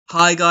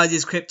Hi guys,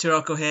 it's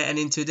Rocko here, and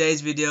in today's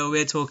video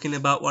we're talking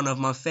about one of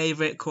my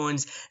favorite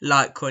coins,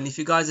 Litecoin. If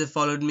you guys have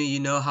followed me, you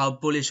know how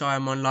bullish I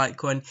am on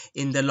Litecoin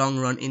in the long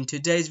run. In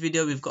today's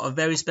video we've got a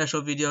very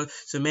special video,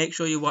 so make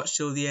sure you watch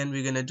till the end.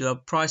 We're going to do a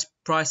price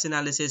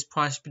analysis,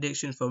 price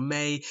prediction for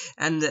May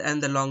and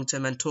the long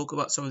term, and talk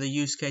about some of the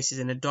use cases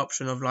and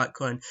adoption of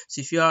Litecoin.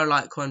 So if you are a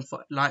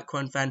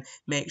Litecoin fan,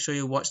 make sure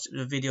you watch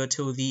the video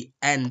till the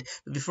end.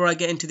 But before I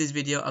get into this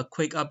video, a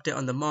quick update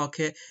on the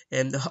market.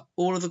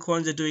 All of the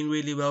coins are doing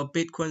really well.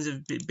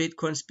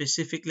 Bitcoin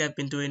specifically have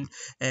been doing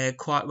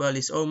quite well.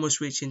 It's almost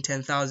reaching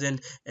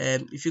 10,000.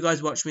 If you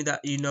guys watch me,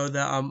 that you know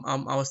that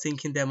I was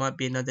thinking there might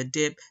be another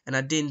dip, and I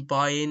didn't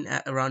buy in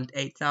at around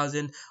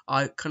 8,000.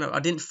 I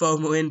didn't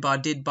FOMO in, but I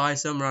did buy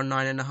some around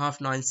 9.5,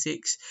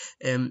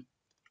 9.6.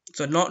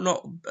 So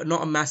not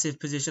a massive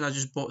position. I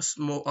just bought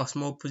a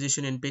small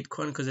position in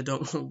Bitcoin because I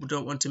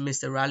don't want to miss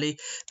the rally.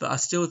 But I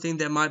still think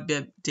there might be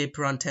a dip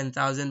around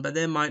 10,000, but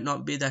there might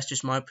not be. That's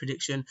just my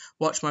prediction.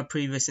 Watch my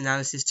previous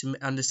analysis to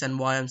understand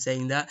why I'm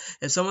saying that.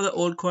 And some of the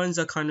altcoins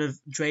are kind of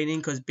draining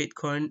because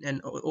Bitcoin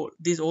and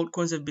these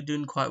altcoins have been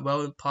doing quite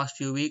well in the past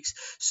few weeks.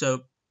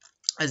 So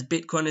as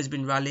Bitcoin has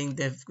been rallying,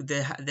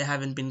 they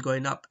haven't been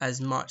going up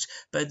as much.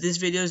 But this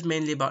video is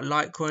mainly about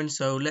Litecoin.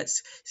 So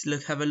let's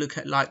have a look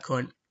at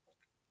Litecoin.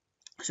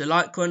 So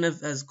Litecoin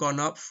has gone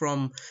up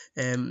from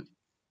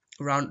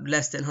around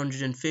less than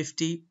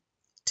 150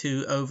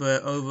 to over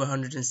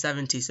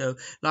 170. So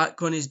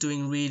Litecoin is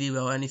doing really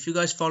well, and if you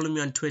guys follow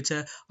me on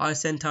Twitter, I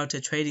sent out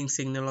a trading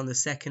signal on the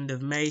 2nd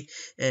of May.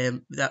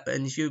 And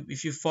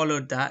if you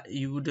followed that,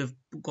 you would have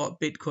got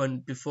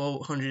Bitcoin before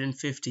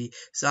 150.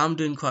 So I'm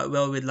doing quite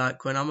well with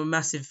Litecoin. I'm a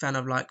massive fan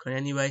of Litecoin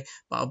anyway,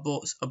 but I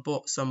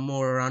bought some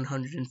more around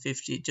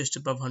 150, just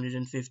above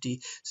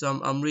 150. So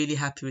I'm really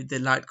happy with the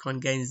Litecoin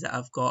gains that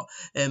I've got.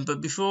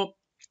 But before,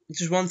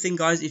 just one thing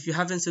guys, if you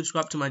haven't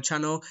subscribed to my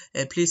channel,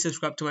 please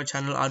subscribe to my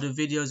channel. I do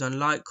videos on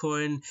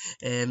Litecoin,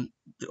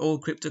 all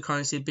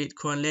cryptocurrency,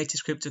 Bitcoin,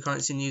 latest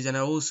cryptocurrency news, and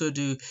I also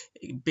do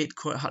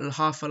Bitcoin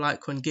half a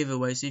Litecoin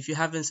giveaway. So if you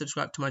haven't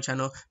subscribed to my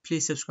channel,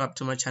 please subscribe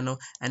to my channel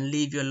and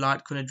leave your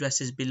Litecoin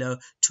addresses below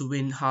to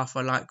win half a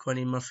Litecoin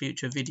in my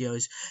future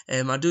videos.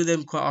 I do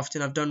them quite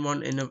often. I've done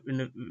one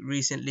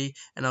recently,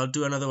 and I'll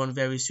do another one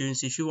very soon.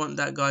 So if you want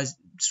that guys,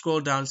 scroll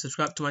down,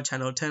 subscribe to my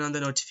channel, turn on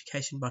the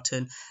notification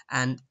button,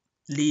 and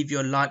leave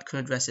your Litecoin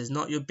addresses,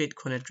 not your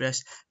Bitcoin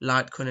address,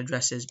 Litecoin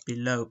addresses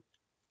below.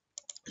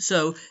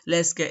 So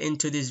let's get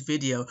into this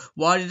video.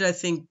 Why did I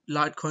think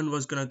Litecoin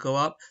was going to go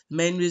up? The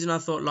main reason I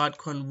thought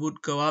Litecoin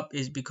would go up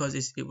is because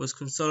it was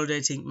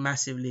consolidating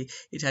massively.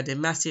 It had a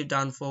massive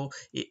downfall.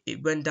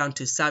 It went down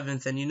to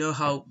 7th, and you know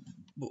how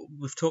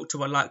we've talked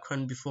about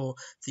Litecoin before,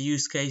 the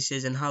use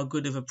cases and how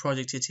good of a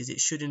project it is. It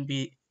shouldn't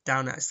be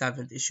down at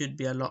 7th, it should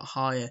be a lot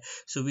higher.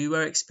 So we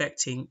were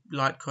expecting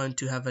Litecoin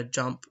to have a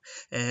jump.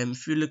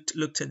 If you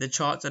looked at the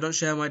charts, I don't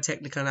share my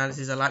technical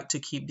analysis. I like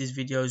to keep these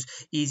videos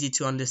easy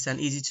to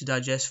understand, easy to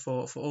digest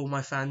for all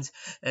my fans.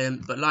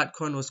 But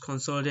Litecoin was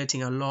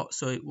consolidating a lot,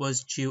 so it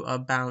was due a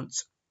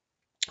bounce.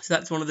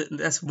 So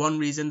that's one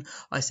reason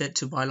I said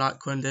to buy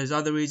Litecoin. There's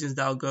other reasons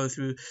that I'll go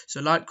through.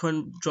 So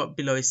Litecoin dropped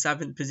below its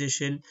 7th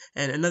position,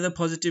 and another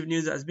positive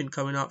news that has been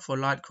coming up for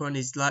Litecoin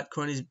is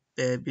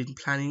been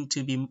planning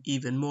to be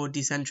even more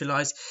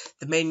decentralized.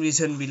 The main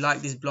reason we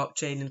like this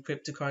blockchain and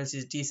cryptocurrency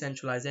is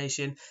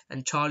decentralization,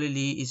 and Charlie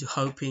Lee is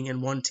hoping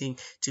and wanting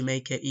to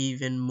make it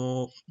even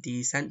more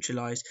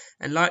decentralized.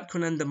 And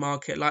Litecoin and the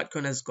market,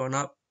 Litecoin has gone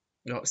up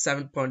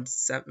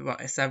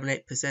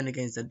 7.78%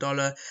 against the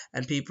dollar,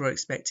 and people are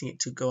expecting it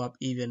to go up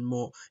even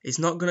more. It's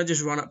not going to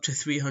just run up to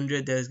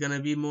 300. There's going to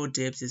be more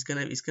dips. It's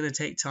going to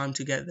take time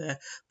to get there,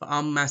 but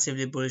I'm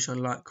massively bullish on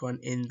Litecoin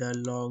in the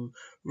long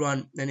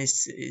run. And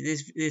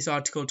this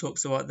article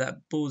talks about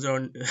that bulls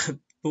are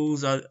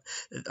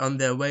on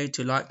their way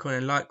to Litecoin,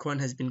 and Litecoin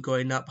has been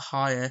going up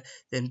higher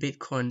than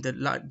Bitcoin.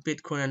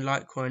 Bitcoin and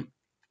Litecoin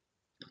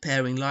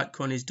pairing,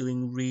 Litecoin is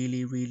doing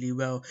really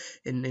well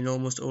in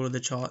almost all of the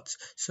charts.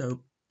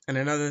 So, and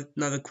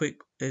another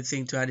quick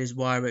thing to add is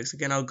Wirex.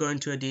 Again, I'll go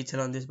into a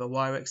detail on this, but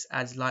Wirex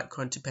adds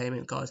Litecoin to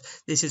payment cards.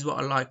 This is what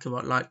I like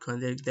about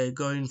Litecoin. They're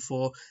going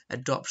for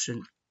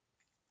adoption.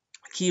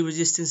 Key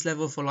resistance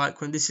level for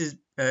Litecoin, this is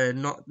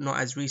not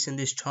as recent,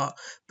 this chart,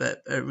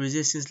 but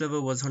resistance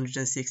level was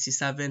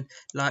 167.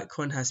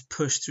 Litecoin has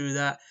pushed through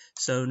that,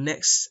 so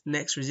next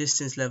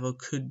resistance level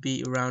could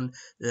be around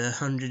the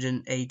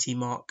 180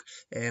 mark.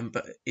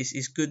 But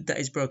it's good that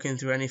it's broken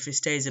through, and if it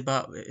stays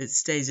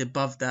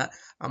above that,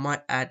 I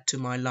might add to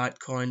my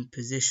Litecoin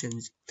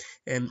positions.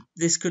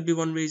 This could be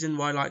one reason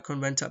why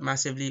Litecoin went up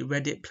massively.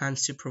 Reddit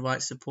plans to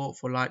provide support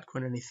for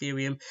Litecoin and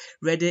Ethereum.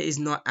 Reddit is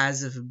not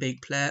as of a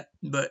big player,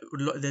 but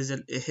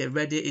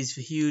Reddit is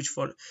huge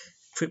for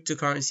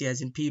cryptocurrency,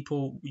 as in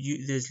people.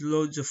 There's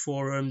loads of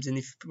forums, and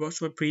if you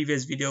watch my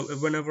previous video,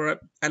 whenever I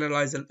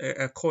analyze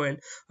a coin,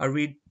 I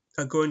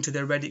go into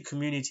the Reddit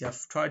community.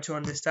 I've tried to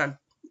understand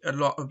a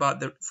lot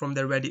about from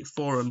the Reddit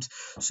forums,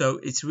 so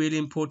it's really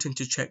important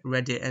to check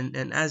Reddit.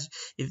 And as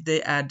if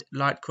they add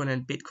Litecoin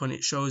and Bitcoin,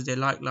 it shows they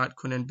like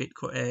Litecoin and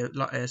Bitcoin,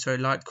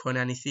 Litecoin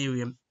and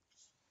Ethereum.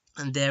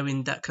 and they're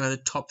in that kind of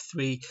the top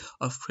three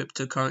of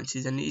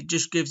cryptocurrencies, and it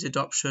just gives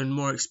adoption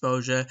more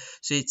exposure.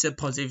 So it's a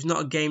positive. It's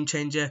not a game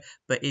changer,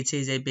 but it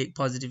is a big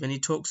positive. And he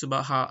talks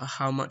about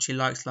how much he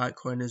likes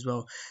Litecoin as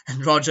well.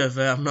 And Roger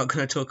Ver, I'm not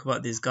going to talk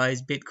about this guy.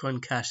 Is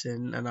Bitcoin Cash,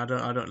 and I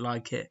don't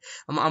like it.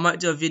 I might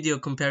do a video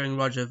comparing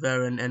Roger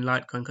Ver and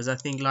Litecoin, because I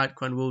think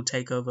Litecoin will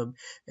take over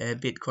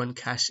Bitcoin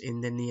Cash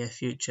in the near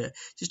future.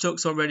 Just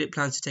talks about Reddit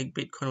plans to take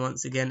Bitcoin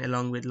once again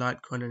along with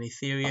Litecoin and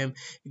Ethereum.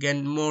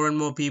 Again, more and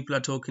more people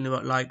are talking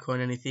about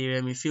Litecoin and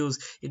Ethereum.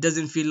 It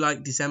doesn't feel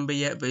like December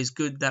yet, but it's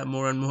good that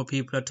more and more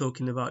people are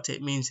talking about it.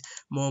 It means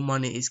more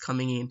money is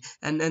coming in.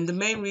 And the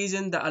main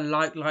reason that I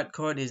like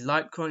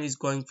Litecoin is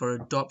going for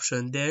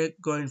adoption. They're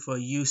going for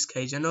a use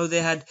case. I know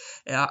they had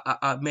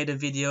I made a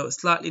video,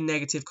 slightly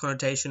negative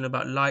connotation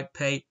about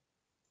LitePay.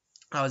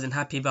 I wasn't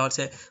happy about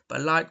it,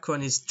 but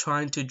Litecoin is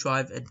trying to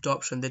drive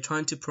adoption. They're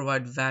trying to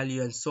provide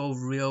value and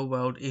solve real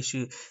world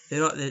issues.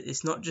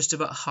 It's not just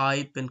about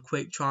hype and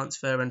quick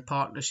transfer and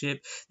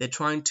partnership. They're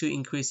trying to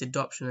increase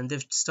adoption, and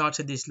they've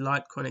started this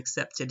Litecoin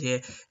accepted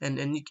here. And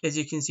as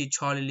you can see,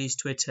 Charlie Lee's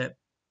Twitter,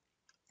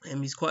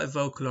 he's quite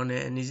vocal on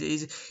it, and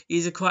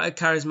he's a quite a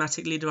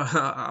charismatic leader.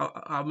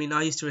 I mean,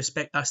 I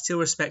still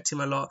respect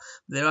him a lot.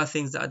 There are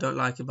things that I don't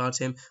like about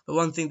him, but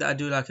one thing that I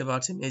do like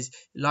about him is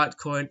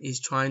Litecoin is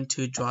trying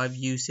to drive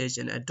usage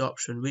and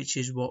adoption, which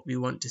is what we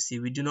want to see.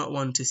 We do not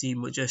want to see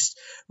just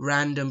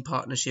random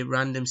partnership,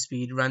 random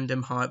speed,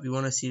 random hype. We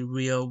want to see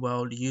real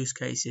world use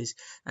cases,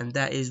 and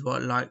that is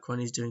what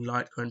Litecoin is doing.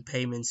 Litecoin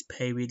payments,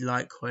 pay with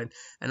Litecoin,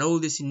 and all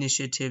these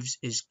initiatives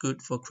is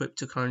good for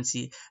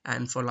cryptocurrency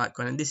and for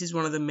Litecoin. And this is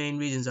one of the main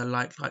reasons I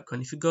like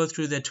Litecoin. If you go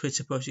through their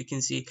Twitter post, you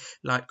can see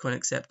Litecoin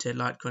accepted,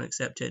 Litecoin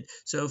accepted.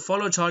 So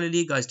follow Charlie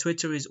Lee, guys.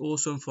 Twitter is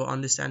awesome for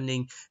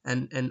understanding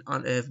and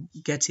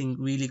getting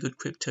really good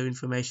crypto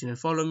information. And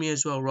follow me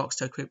as well,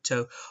 Rockstar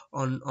Crypto,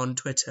 on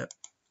Twitter.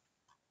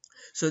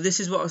 So this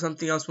is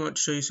something else I want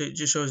to show you. So it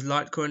just shows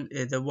Litecoin,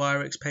 the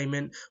Wirex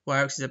payment.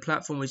 Wirex is a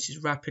platform which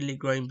is rapidly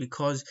growing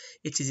because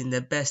it is in their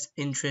best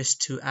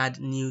interest to add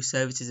new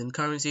services and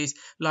currencies.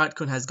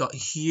 Litecoin has got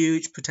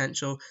huge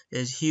potential.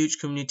 There's huge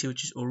community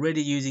which is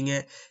already using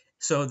it.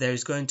 So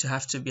there's going to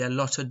have to be a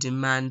lot of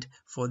demand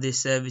for these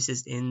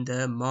services in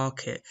the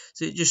market.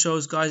 So it just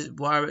shows, guys,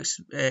 Wirex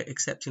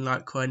accepting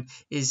Litecoin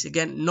is,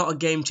 again, not a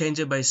game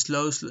changer, but it's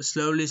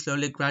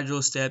slowly,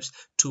 gradual steps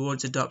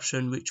towards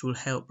adoption, which will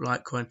help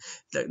Litecoin.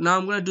 Now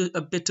I'm going to do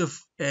a bit of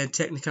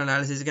technical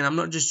analysis. Again, I'm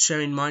not just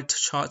sharing my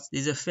charts.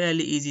 These are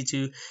fairly easy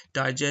to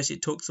digest.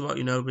 It talks about,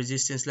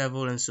 resistance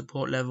level and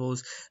support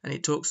levels, and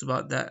it talks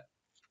about that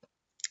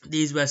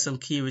these were some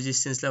key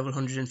resistance level,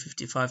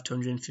 155 to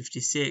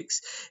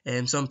 156.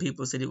 Some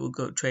people said it will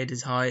go trade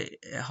as high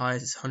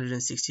as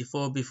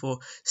 164 before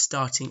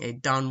starting a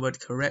downward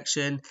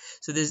correction.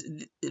 So there's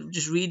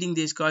just reading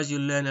these, guys,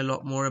 you'll learn a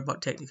lot more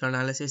about technical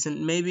analysis,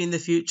 and maybe in the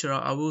future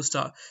I will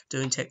start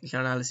doing technical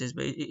analysis,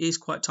 but it is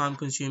quite time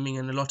consuming,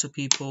 and a lot of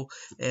people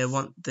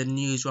want the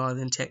news rather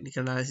than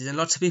technical analysis, and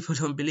lots of people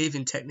don't believe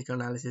in technical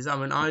analysis. I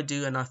mean, I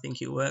do, and I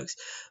think it works,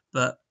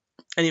 but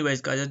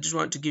anyways, guys, I just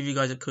want to give you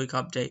guys a quick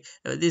update.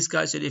 This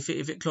guy said if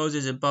it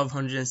closes above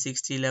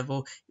 160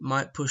 level, it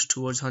might push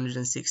towards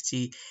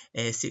 160,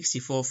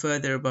 64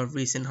 further above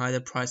recent high.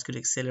 The price could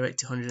accelerate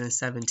to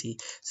 170.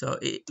 So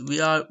it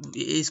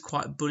is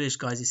quite bullish,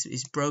 guys.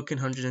 It's broken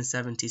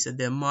 170, so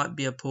there might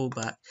be a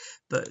pullback.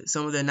 But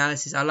some of the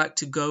analysis, I like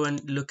to go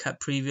and look at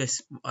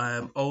previous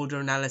older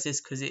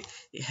analysis, because it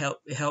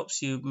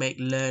helps you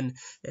learn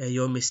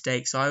your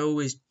mistakes. So I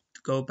always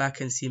go back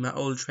and see my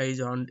old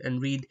trades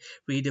and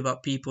read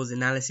about people's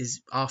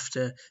analysis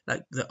after,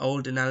 like, the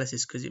old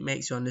analysis, because it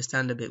makes you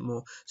understand a bit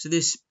more. So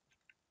this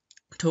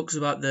talks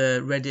about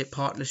the Reddit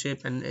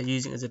partnership and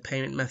using it as a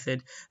payment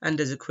method, and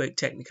as a quick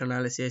technical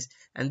analysis.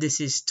 And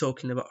this is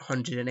talking about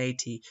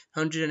 180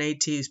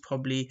 is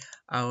probably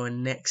our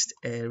next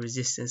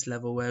resistance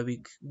level,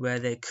 where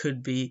there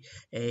could be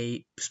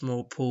a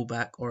small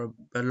pullback or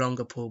a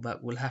longer pullback.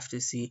 We'll have to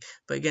see,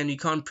 but again, you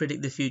can't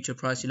predict the future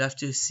price. You'll have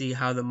to see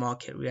how the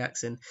market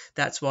reacts, and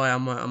that's why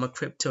I'm a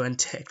crypto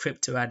and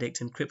crypto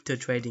addict and crypto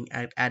trading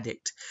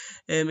addict.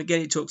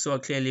 Again, it talks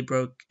about clearly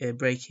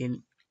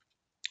breaking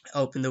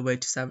open the way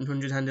to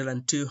 700 handle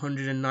and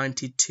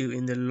 292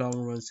 in the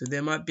long run. So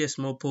there might be a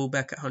small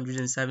pullback at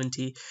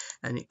 170,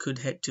 and it could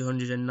head to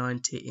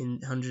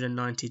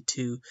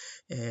 192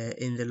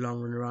 in the long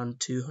run, around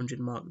 200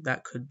 mark.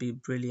 That could be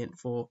brilliant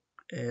for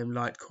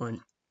Litecoin.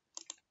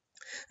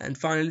 And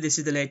finally, this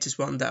is the latest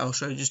one that I'll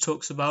show you. Just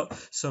talks about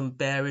some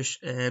bearish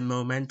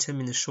momentum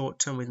in the short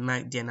term with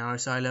MACD and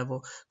RSI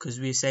level, because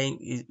we're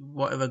saying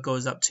whatever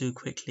goes up too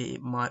quickly,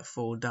 it might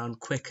fall down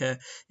quicker.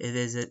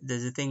 There's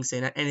a thing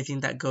saying that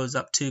anything that goes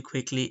up too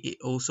quickly, it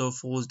also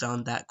falls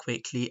down that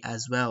quickly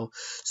as well.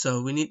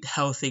 So we need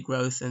healthy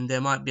growth, and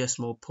there might be a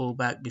small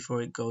pullback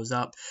before it goes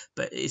up,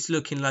 but it's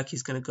looking like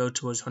it's going to go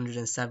towards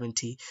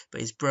 170, but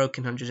it's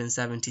broken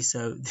 170,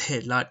 so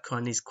the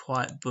Litecoin is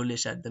quite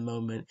bullish at the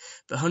moment.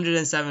 But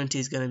 170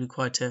 is going to be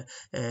quite a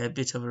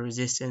bit of a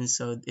resistance.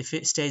 So if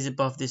it stays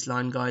above this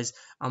line, guys,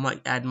 I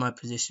might add my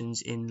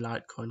positions in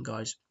Litecoin,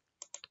 guys.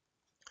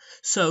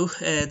 So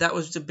that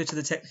was a bit of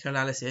the technical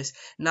analysis.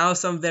 Now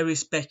some very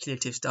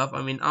speculative stuff.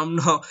 I mean, I'm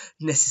not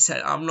gonna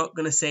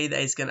say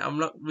that I'm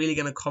not really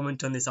gonna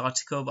comment on this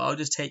article, but I'll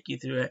just take you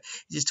through it.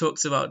 It just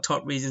talks about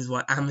top reasons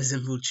why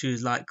Amazon will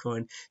choose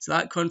Litecoin. So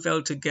Litecoin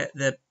failed to get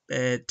the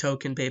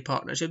token pay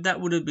partnership.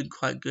 That would have been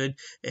quite good.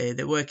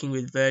 They're working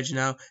with Verge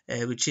now,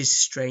 which is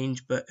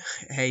strange, but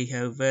hey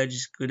ho, Verge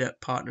is good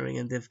at partnering,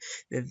 and they've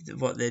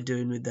what they're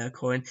doing with their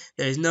coin.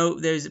 There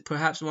is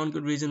perhaps one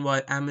good reason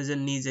why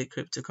Amazon needs a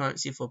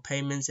cryptocurrency for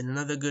payments, and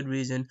another good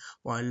reason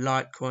why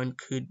Litecoin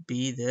could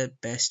be the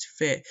best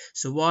fit.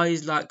 So why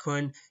is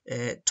Litecoin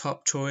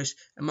top choice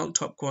among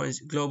top coins?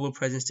 Global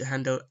presence to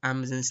handle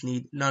Amazon's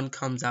need. None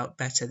comes out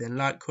better than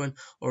Litecoin.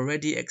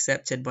 Already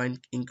accepted by an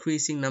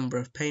increasing number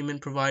of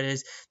payment providers,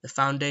 the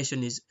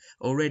foundation is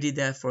already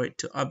there for it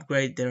to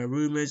upgrade. There are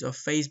rumors of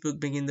Facebook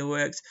being in the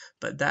works,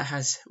 but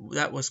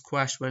that was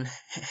quashed when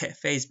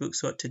Facebook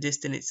sought to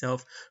distance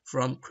itself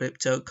from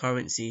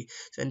cryptocurrency.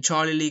 So, and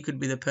Charlie Lee could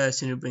be the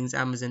person who brings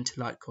Amazon to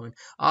Litecoin.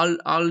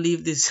 I'll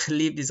leave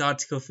this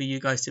article for you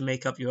guys to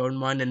make up your own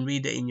mind and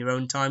read it in your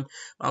own time.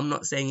 I'm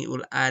not saying it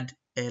will add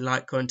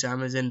Litecoin to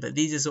Amazon, but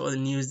these are sort of the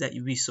news that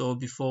we saw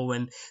before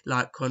when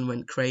Litecoin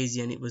went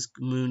crazy and it was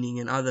mooning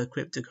and other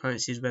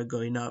cryptocurrencies were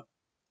going up.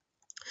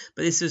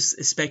 But this was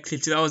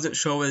speculative. I wasn't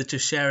sure whether to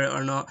share it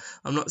or not.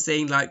 I'm not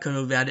saying Litecoin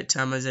will be added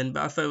to Amazon,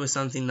 but I thought it was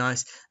something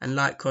nice. And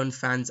Litecoin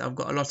fans, I've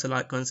got a lot of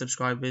Litecoin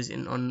subscribers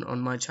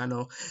on my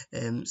channel,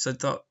 so I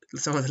thought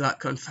some of the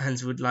Litecoin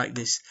fans would like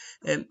this.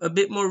 A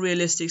bit more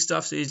realistic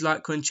stuff. So is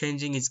Litecoin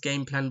changing its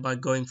game plan by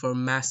going for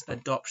mass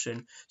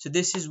adoption? So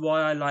this is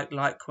why I like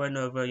Litecoin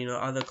over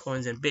other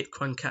coins and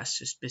Bitcoin Cash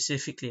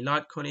specifically.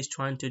 Litecoin is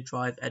trying to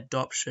drive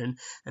adoption,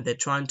 and they're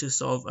trying to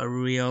solve a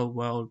real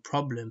world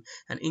problem.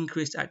 And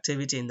increased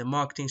activity in the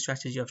marketing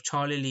strategy of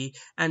Charlie Lee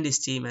and his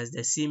team, as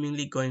they're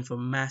seemingly going for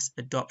mass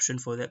adoption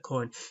for their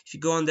coin. If you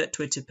go on that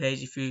Twitter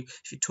page, if you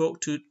talk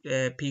to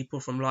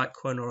people from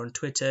Litecoin or on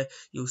Twitter,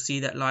 you'll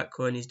see that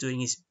Litecoin is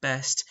doing its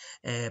best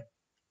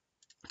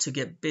to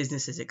get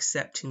businesses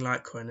accepting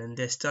Litecoin, and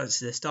they're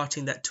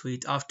starting that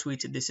tweet. I've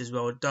tweeted this as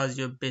well. Does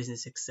your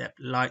business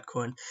accept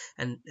Litecoin?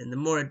 And the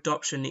more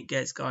adoption it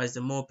gets, guys,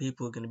 the more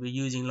people are going to be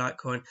using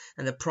Litecoin,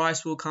 and the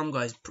price will come,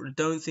 guys.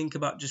 Don't think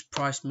about just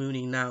price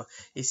mooning now.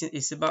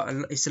 It's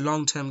a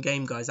long-term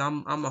game, guys.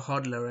 I'm a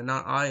hodler, and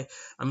I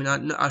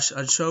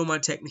show my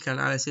technical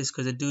analysis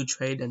because I do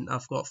trade, and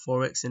I've got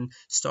forex and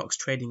stocks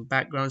trading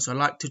background, so I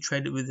like to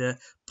trade it with a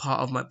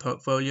part of my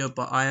portfolio,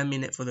 but I am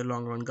in it for the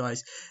long run,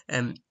 guys.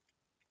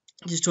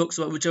 Just talks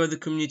about whichever the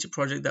community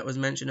project that was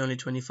mentioned only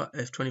 24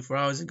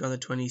 hours ago on the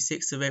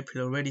 26th of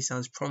April already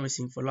sounds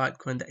promising for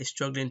Litecoin that is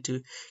struggling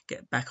to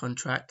get back on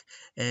track.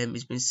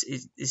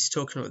 It's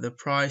talking about the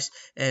price.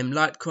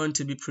 Litecoin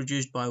to be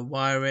produced by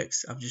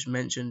Wirex. I've just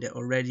mentioned it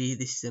already.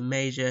 This is a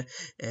major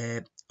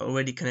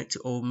already connected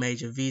to all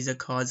major Visa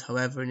cards.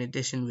 However, in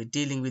addition, with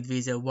dealing with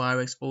Visa,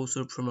 Wirex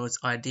also promotes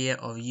idea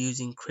of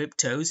using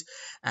cryptos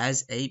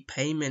as a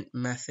payment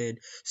method.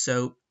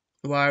 So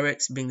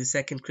Wirex being the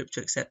second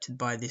crypto accepted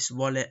by this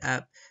wallet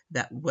app,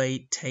 that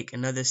way take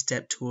another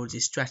step towards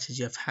its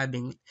strategy of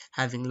having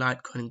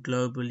Litecoin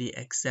globally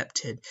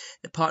accepted.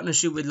 The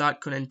partnership with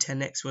Litecoin and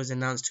 10x was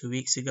announced 2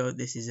 weeks ago.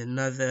 This is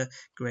another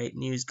great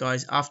news,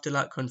 guys. After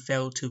Litecoin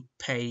failed to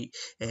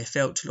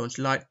launch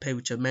LitePay,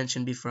 which I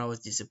mentioned before, I was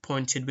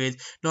disappointed with.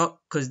 Not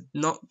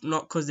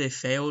because they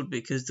failed,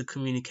 because the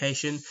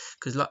communication.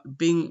 Because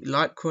being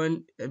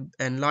Litecoin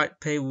and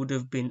LitePay would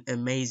have been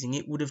amazing.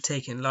 It would have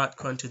taken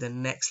Litecoin to the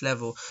next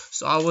level.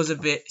 So I was a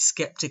bit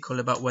skeptical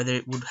about whether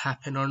it would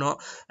happen or not.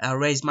 I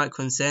raised my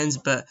concerns,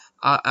 but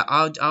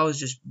I was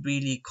just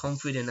really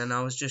confident, and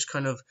I was just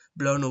kind of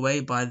blown away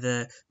by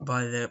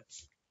the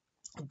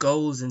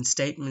goals and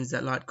statements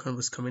that Litecoin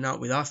was coming out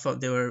with. I thought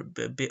they were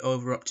a bit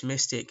over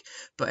optimistic,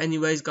 but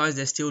anyways, guys,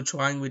 they're still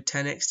trying with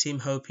 10x team,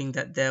 hoping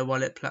that their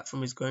wallet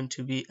platform is going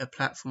to be a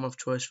platform of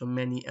choice for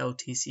many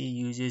LTC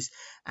users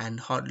and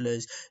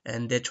hodlers,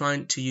 and they're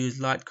trying to use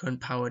Litecoin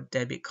powered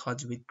debit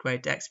cards with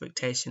great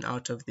expectation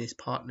out of this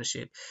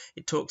partnership.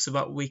 It talks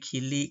about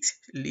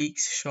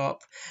leaks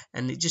shop,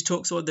 and it just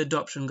talks about the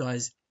adoption,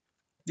 guys.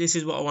 This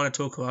is what I want to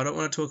talk about. I don't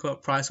want to talk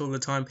about price all the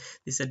time.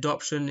 This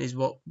adoption is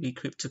what we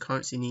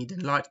cryptocurrency need,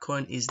 and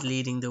Litecoin is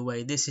leading the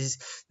way. This is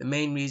the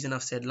main reason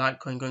I've said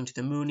Litecoin going to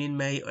the moon in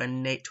May,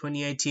 and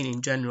 2018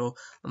 in general.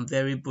 I'm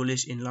very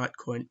bullish in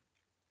Litecoin.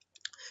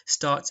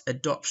 Starts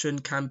adoption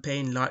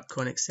campaign,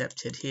 Litecoin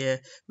accepted here,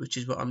 which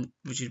is what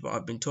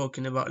I've been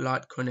talking about.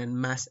 Litecoin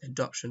and mass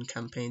adoption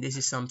campaign. This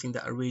is something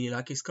that I really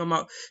like. It's come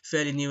out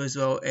fairly new as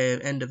well.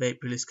 End of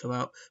April it's come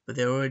out, but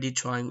they're already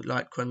trying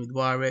Litecoin with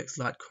Wirex,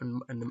 Litecoin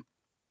and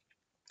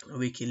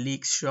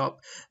WikiLeaks shop,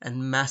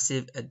 and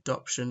massive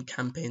adoption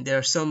campaign. There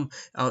are some.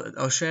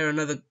 I'll share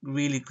another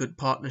really good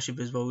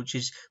partnership as well,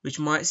 which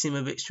might seem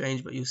a bit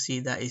strange, but you'll see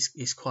that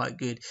is quite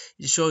good.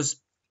 It shows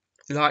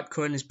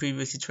Litecoin is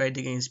previously traded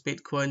against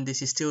Bitcoin.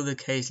 This is still the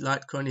case.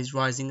 Litecoin is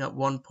rising up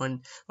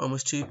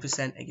almost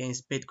 2%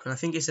 against Bitcoin. I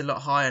think it's a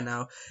lot higher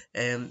now,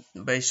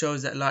 but it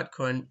shows that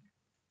Litecoin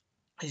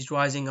is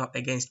rising up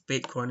against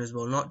Bitcoin as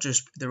well. Not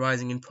just the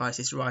rising in price,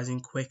 it's rising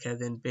quicker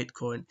than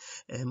Bitcoin.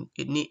 And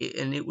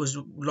it was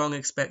long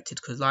expected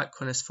because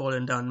Litecoin has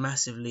fallen down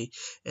massively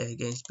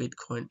against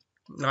Bitcoin.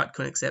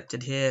 Litecoin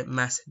accepted here,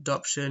 mass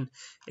adoption.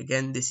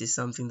 Again, this is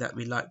something that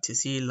we like to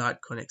see.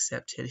 Litecoin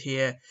accepted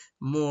here.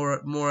 More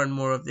and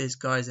more of this,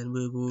 guys, and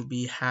we will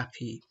be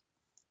happy.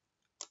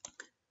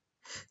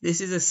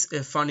 This is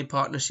a funny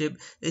partnership.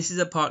 This is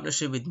a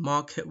partnership with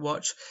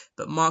MarketWatch,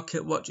 but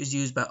MarketWatch is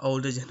used by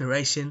older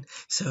generation.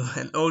 So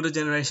an older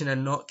generation are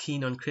not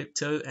keen on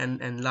crypto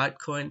and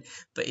Litecoin,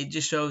 but it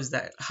just shows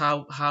that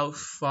how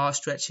far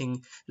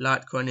stretching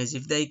Litecoin is.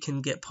 If they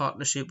can get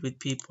partnership with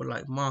people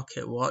like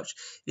MarketWatch,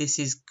 this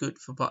is good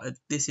for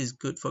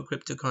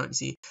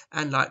cryptocurrency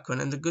and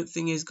Litecoin. And the good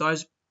thing is,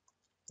 guys,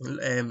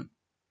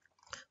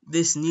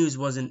 this news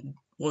wasn't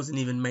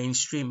even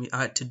mainstream.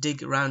 I had to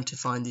dig around to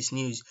find this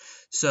news.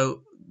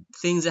 So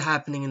things are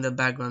happening in the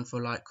background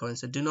for Litecoin.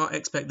 So do not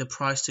expect the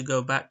price to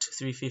go back to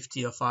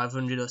 350 or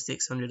 500 or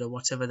 600 or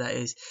whatever that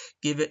is.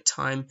 Give it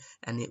time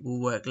and it will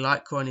work.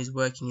 Litecoin is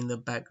working in the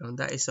background.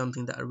 That is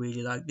something that I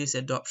really like. This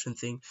adoption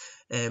thing.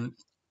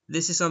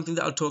 This is something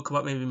that I'll talk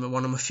about maybe in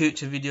one of my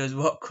future videos.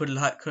 What could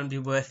Litecoin be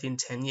worth in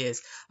 10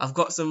 years? I've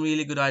got some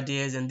really good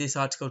ideas, and this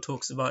article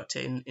talks about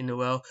it in a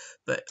well.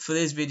 But for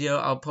this video,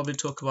 I'll probably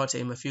talk about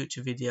it in my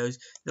future videos.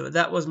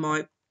 That was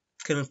my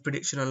kind of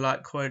prediction on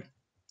Litecoin.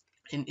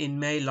 In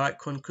May,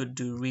 Litecoin could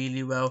do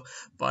really well,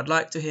 but I'd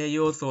like to hear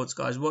your thoughts,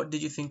 guys. What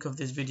did you think of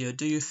this video?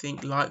 Do you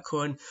think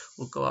Litecoin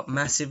will go up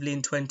massively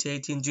in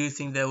 2018? Do you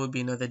think there will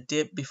be another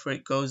dip before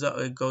it goes up,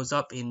 or it goes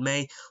up in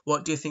May?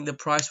 What do you think the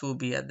price will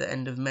be at the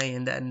end of May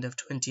and the end of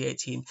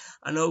 2018?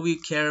 I know we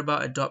care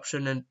about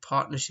adoption and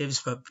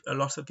partnerships, but a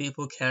lot of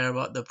people care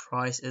about the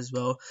price as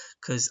well,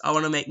 because I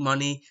want to make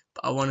money,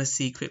 but I want to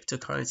see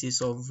cryptocurrency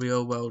solve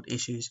real world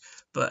issues.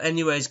 But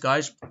anyways,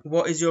 guys,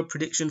 what is your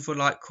prediction for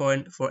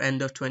Litecoin for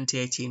end of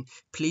 2018?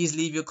 Please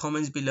leave your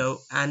comments below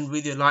and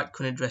with your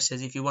Litecoin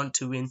addresses if you want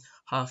to win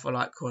half a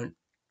Litecoin.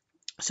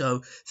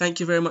 So thank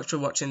you very much for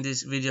watching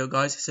this video,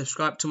 guys.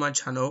 Subscribe to my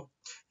channel,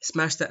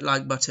 smash that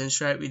like button,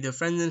 share it with your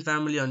friends and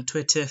family on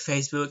Twitter,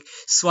 Facebook,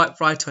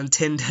 swipe right on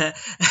Tinder.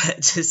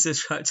 Just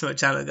subscribe to my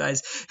channel,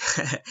 guys.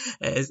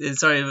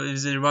 Sorry, it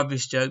was a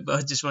rubbish joke, but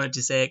I just wanted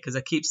to say it because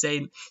I keep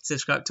saying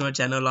subscribe to my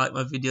channel, like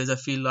my videos. I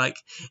feel like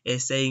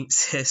saying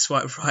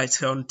swipe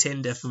right on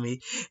Tinder for me.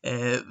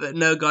 But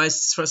no,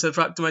 guys,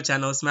 subscribe to my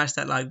channel, smash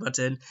that like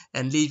button,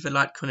 and leave your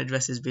Litecoin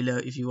addresses below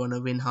if you want to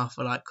win half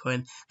a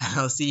Litecoin. And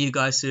I'll see you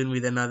guys soon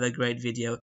with another great video.